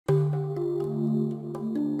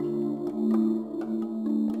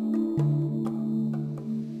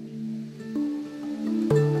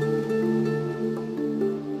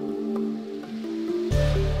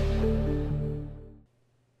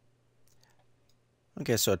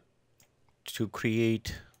Okay, so to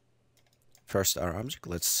create first our object,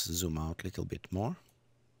 let's zoom out a little bit more.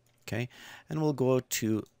 Okay, and we'll go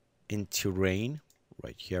to in terrain,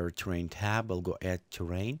 right here, terrain tab. We'll go add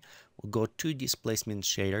terrain. We'll go to displacement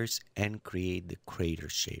shaders and create the crater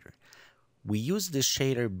shader. We used this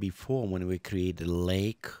shader before when we created a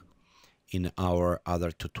lake in our other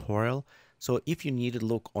tutorial. So if you need to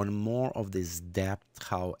look on more of this depth,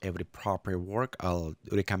 how every property work, I'll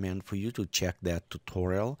recommend for you to check that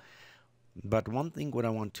tutorial. But one thing what I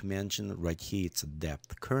want to mention right here, it's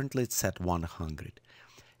depth. Currently it's at 100.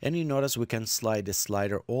 And you notice we can slide the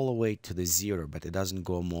slider all the way to the 0, but it doesn't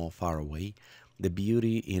go more far away. The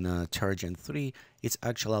beauty in Terragen 3, it's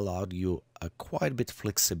actually allowed you quite a bit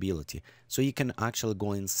flexibility. So you can actually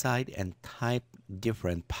go inside and type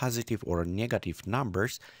different positive or negative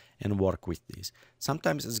numbers and work with these.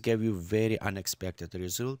 Sometimes it's give you very unexpected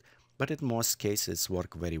result, but in most cases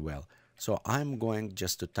work very well. So I'm going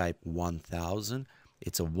just to type 1000.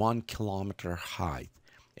 It's a 1 kilometer height.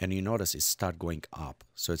 And you notice it start going up.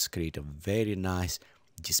 So it's create a very nice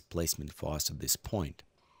displacement for us at this point.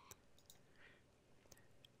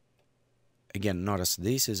 Again, notice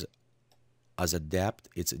this is as a depth,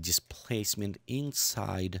 it's a displacement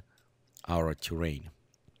inside our terrain.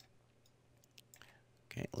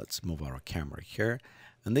 Okay, let's move our camera here.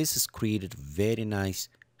 And this is created very nice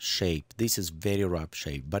shape. This is very rough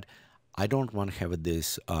shape, but I don't want to have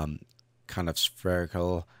this kind of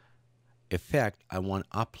spherical effect. I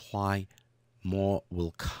want to apply more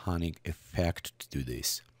volcanic effect to do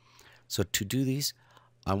this. So to do this,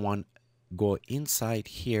 I want go inside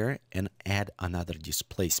here and add another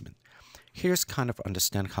displacement. Here's kind of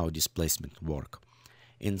understand how displacement work.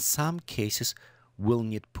 In some cases, we'll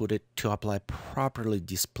need put it to apply properly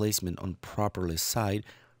displacement on properly side.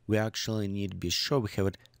 We actually need to be sure we have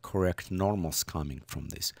it correct normals coming from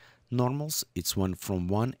this. Normals, it's when from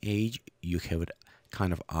one edge you have it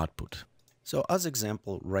kind of output. So as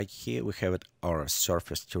example, right here we have it our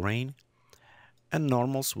surface terrain, and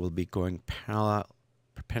normals will be going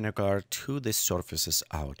perpendicular to the surfaces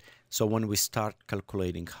out. So when we start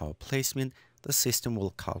calculating our placement, the system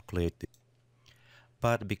will calculate it.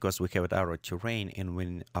 But because we have our terrain and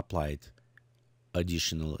we applied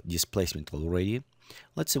additional displacement already,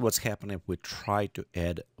 let's see what's happening if we try to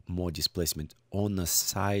add more displacement on the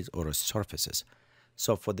sides or surfaces.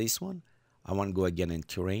 So for this one, I want to go again in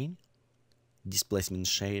terrain, displacement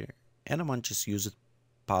shader, and I want to just use it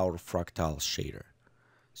power fractal shader.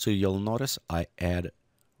 So you'll notice I add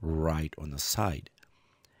right on the side.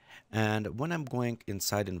 And when I'm going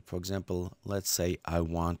inside, and for example, let's say I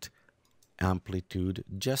want amplitude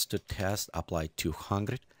just to test, apply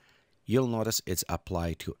 200, you'll notice it's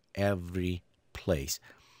applied to every place,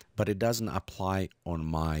 but it doesn't apply on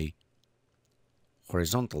my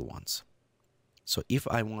horizontal ones. So if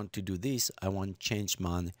I want to do this, I want to change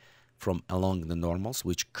mine from along the normals,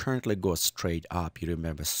 which currently go straight up. You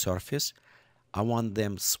remember surface. I want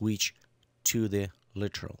them switch to the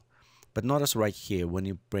literal. But notice right here, when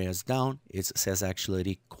you press down, it says actually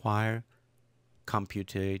require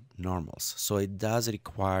computed normals. So it does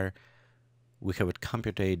require, we have it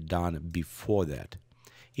computed done before that.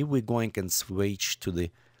 If we're going and switch to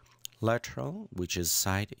the lateral, which is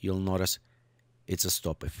side, you'll notice it's a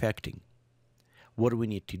stop affecting. What we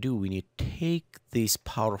need to do, we need to take this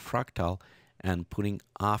power fractal and putting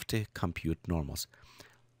after compute normals.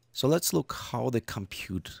 So let's look how the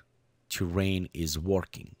compute terrain is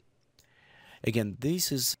working. Again,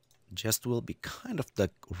 this is just will be kind of the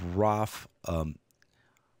rough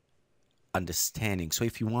understanding. So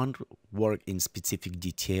if you want to work in specific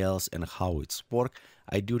details and how it's work,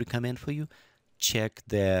 I do recommend for you check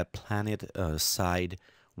the planet side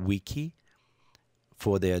wiki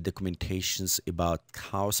for their documentations about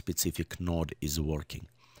how specific node is working.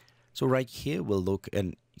 So right here we'll look,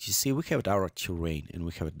 and you see we have our terrain and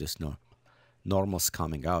we have this normals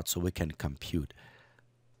coming out, so we can compute.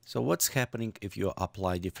 So what's happening if you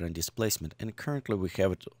apply different displacement? And currently we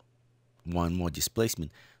have it one more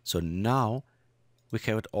displacement. So now we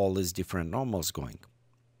have it all these different normals going.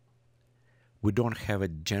 We don't have a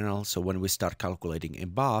general, so when we start calculating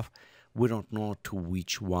above, we don't know to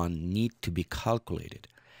which one need to be calculated.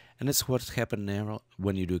 And that's what's happened now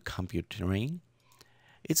when you do compute terrain.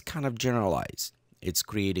 It's kind of generalized. It's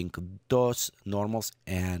creating those normals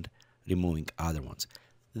and removing other ones.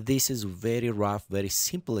 This is very rough, very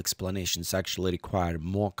simple explanations, actually require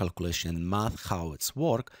more calculation and math how it's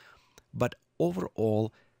work, but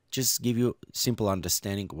overall just give you simple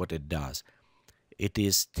understanding what it does. It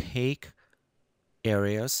is take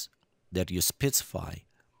areas that you specify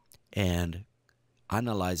and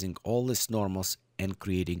analyzing all these normals and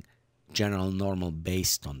creating general normal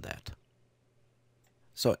based on that.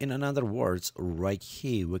 So in other words, right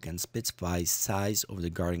here we can specify size of the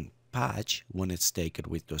guarding patch when it's taken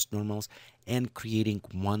with those normals and creating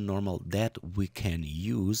one normal that we can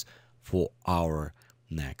use for our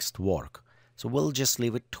next work. So we'll just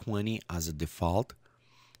leave it 20 as a default.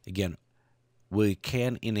 Again, we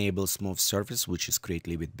can enable smooth surface, which is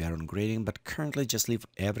greatly with better on grading, but currently just leave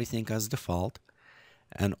everything as default.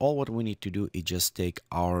 And all what we need to do is just take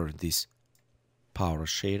this power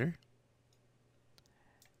shader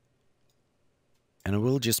and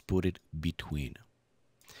we'll just put it between.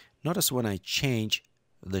 Notice when I change,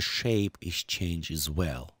 the shape is changed as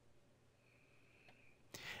well.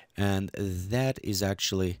 And that is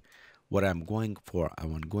actually what I'm going for.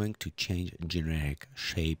 I'm going to change generic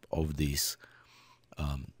shape of this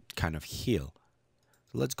kind of hill.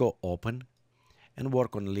 So let's go open and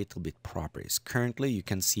work on a little bit properties. Currently, you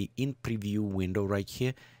can see in preview window right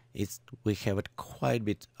here, we have it quite a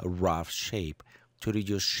bit a rough shape. To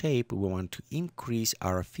reduce shape, we want to increase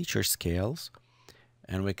our feature scales,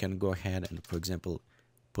 and we can go ahead and, for example,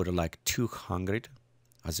 put it like 200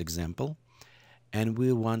 as example, and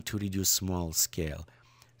we want to reduce small scale.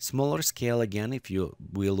 Smaller scale, again, if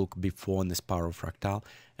we look before in this power of Fractal,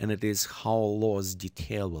 and it is how low is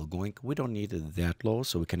detail will going. We don't need it that low,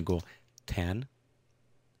 so we can go 10,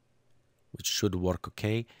 which should work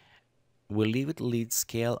okay. We'll leave it lead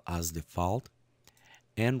scale as default,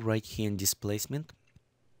 and right here in displacement,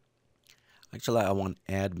 actually I want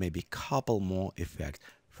to add maybe a couple more effects.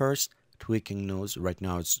 First, tweaking nose. Right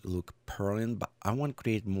now it's look perlin, but I want to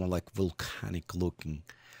create more like volcanic looking.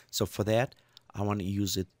 So for that, I want to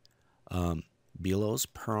use it billows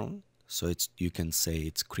perlin. So you can say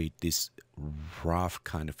it's create this rough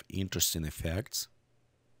kind of interesting effects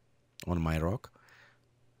on my rock.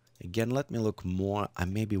 Again, let me look more. I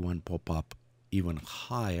maybe want to pop up even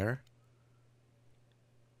higher.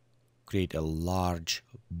 Create a large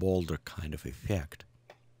boulder kind of effect.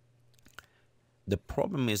 The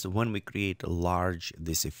problem is when we create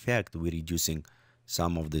this effect, we're reducing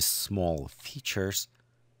some of the small features,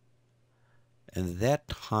 and that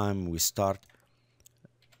time we start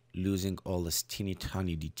losing all the teeny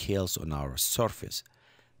tiny details on our surface.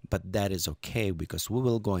 But that is okay because we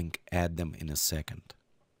will go and add them in a second.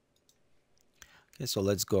 Okay, so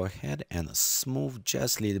let's go ahead and smooth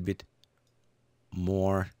just a little bit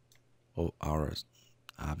more of our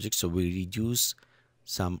object, so we reduce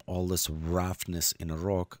all this roughness in a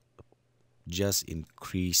rock, just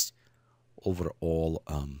increase overall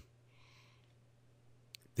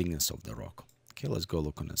thickness of the rock. Okay, let's go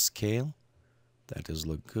look on a scale. That is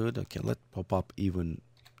look good. Okay, let's pop up even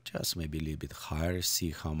just maybe a little bit higher, see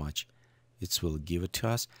how much it will give it to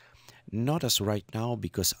us. Notice right now,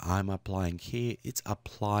 because I'm applying here, it's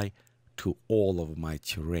apply to all of my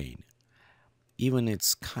terrain. Even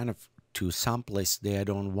it's kind of to some place there I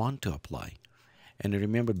don't want to apply. And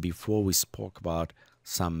remember before we spoke about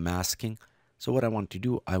some masking. So what I want to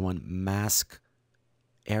do, I want mask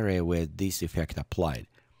area where this effect applied.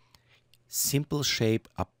 Simple shape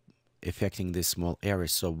up affecting this small area,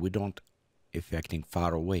 so we don't affecting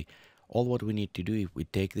far away. All what we need to do, if we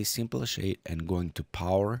take this simple shade and going to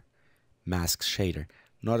power mask shader.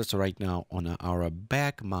 Notice right now on our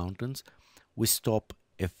back mountains, we stop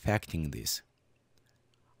affecting this.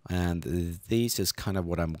 And this is kind of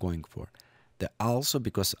what I'm going for. Also,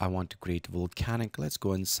 because I want to create volcanic, let's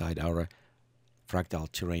go inside our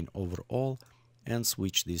fractal terrain overall and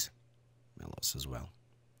switch these mellows as well.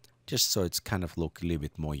 Just so it's kind of look a little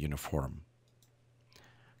bit more uniform.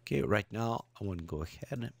 Okay, right now I want to go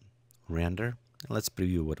ahead and render. And let's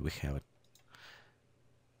preview what we have.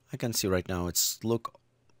 I can see right now it's look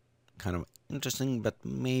kind of interesting, but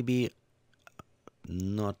maybe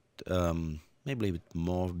not, maybe a little bit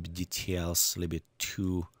more details, a little bit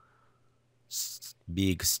too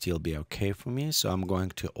big, still be okay for me. So I'm going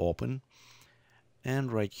to open,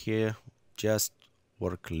 and right here just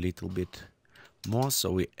work a little bit more.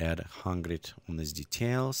 So we add 100 on these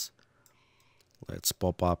details. Let's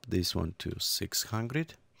pop up this one to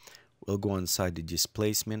 600. We'll go inside the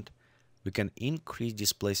displacement. We can increase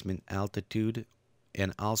displacement altitude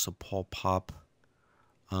and also pop up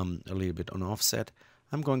a little bit on offset.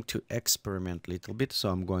 I'm going to experiment a little bit, so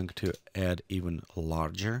I'm going to add even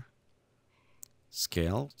larger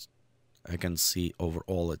scale. I can see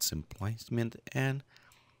overall its displacement and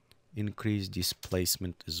increase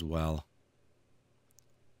displacement as well.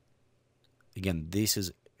 Again, this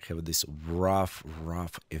is have this rough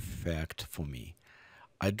effect for me.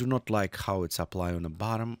 I do not like how it's applied on the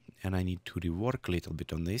bottom, and I need to rework a little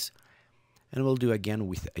bit on this. And we'll do again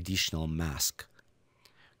with additional mask.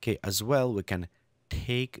 Okay, as well we can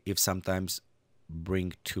take, if sometimes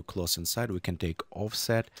bring too close inside, we can take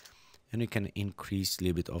offset, and we can increase a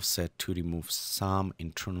little bit offset to remove some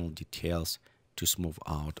internal details to smooth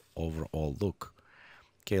out overall look.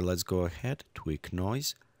 Okay, let's go ahead, tweak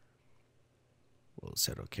noise. We'll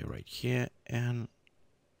set OK right here and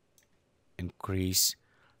increase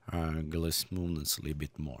angular smoothness a little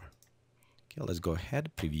bit more. Okay, let's go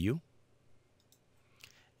ahead, preview.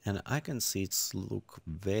 And I can see it's look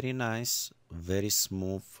very nice, very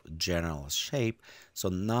smooth general shape. So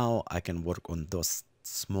now I can work on those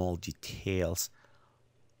small details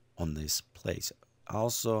on this place.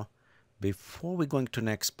 Also, before we going to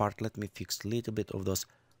next part, let me fix a little bit of those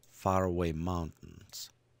faraway mountains,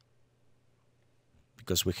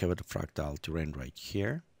 because we have a fractal terrain right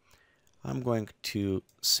here. I'm going to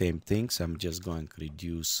same things. I'm just going to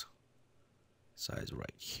reduce size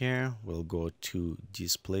right here. We'll go to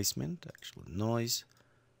displacement, actual noise,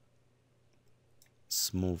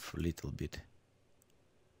 smooth a little bit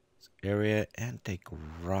this area, and take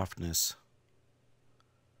roughness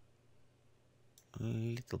a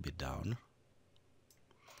little bit down.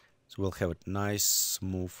 So we'll have a nice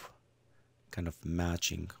smooth kind of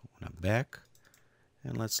matching on our back.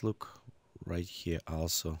 And let's look right here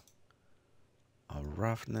also, our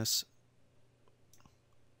roughness,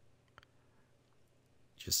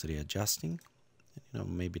 just readjusting,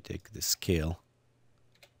 maybe take the scale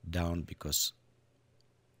down because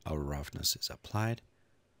our roughness is applied.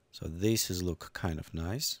 So this is look kind of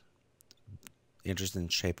nice, interesting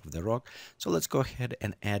shape of the rock. So let's go ahead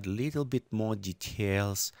and add a little bit more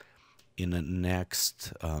details in the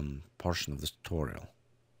next portion of the tutorial.